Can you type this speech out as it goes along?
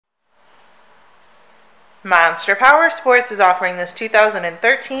Monster Powersports is offering this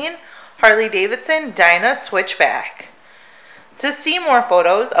 2013 Harley-Davidson Dyna Switchback. To see more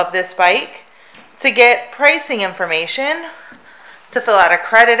photos of this bike, to get pricing information, to fill out a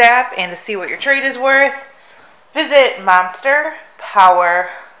credit app, and to see what your trade is worth, visit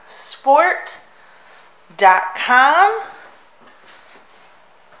monsterpowersport.com.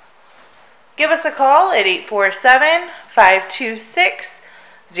 Give us a call at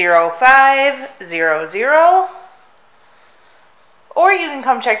 847-526-0500, or you can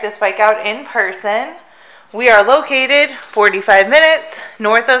come check this bike out in person. We are located 45 minutes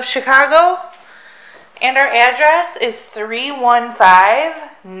north of Chicago, and our address is 315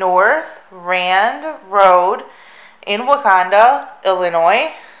 North Rand Road in Wauconda,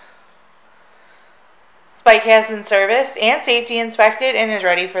 Illinois. This bike has been serviced and safety inspected and is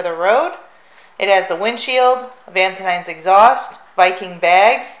ready for the road. It has the windshield, Vance & Hines exhaust, Viking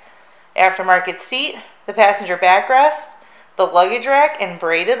bags, aftermarket seat, the passenger backrest, the luggage rack, and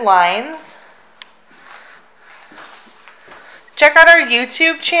braided lines. Check out our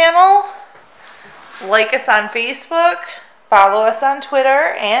YouTube channel, like us on Facebook, follow us on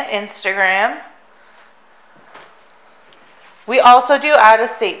Twitter and Instagram. We also do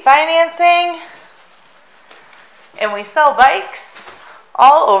out-of-state financing, and we sell bikes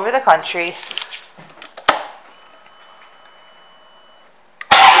all over the country.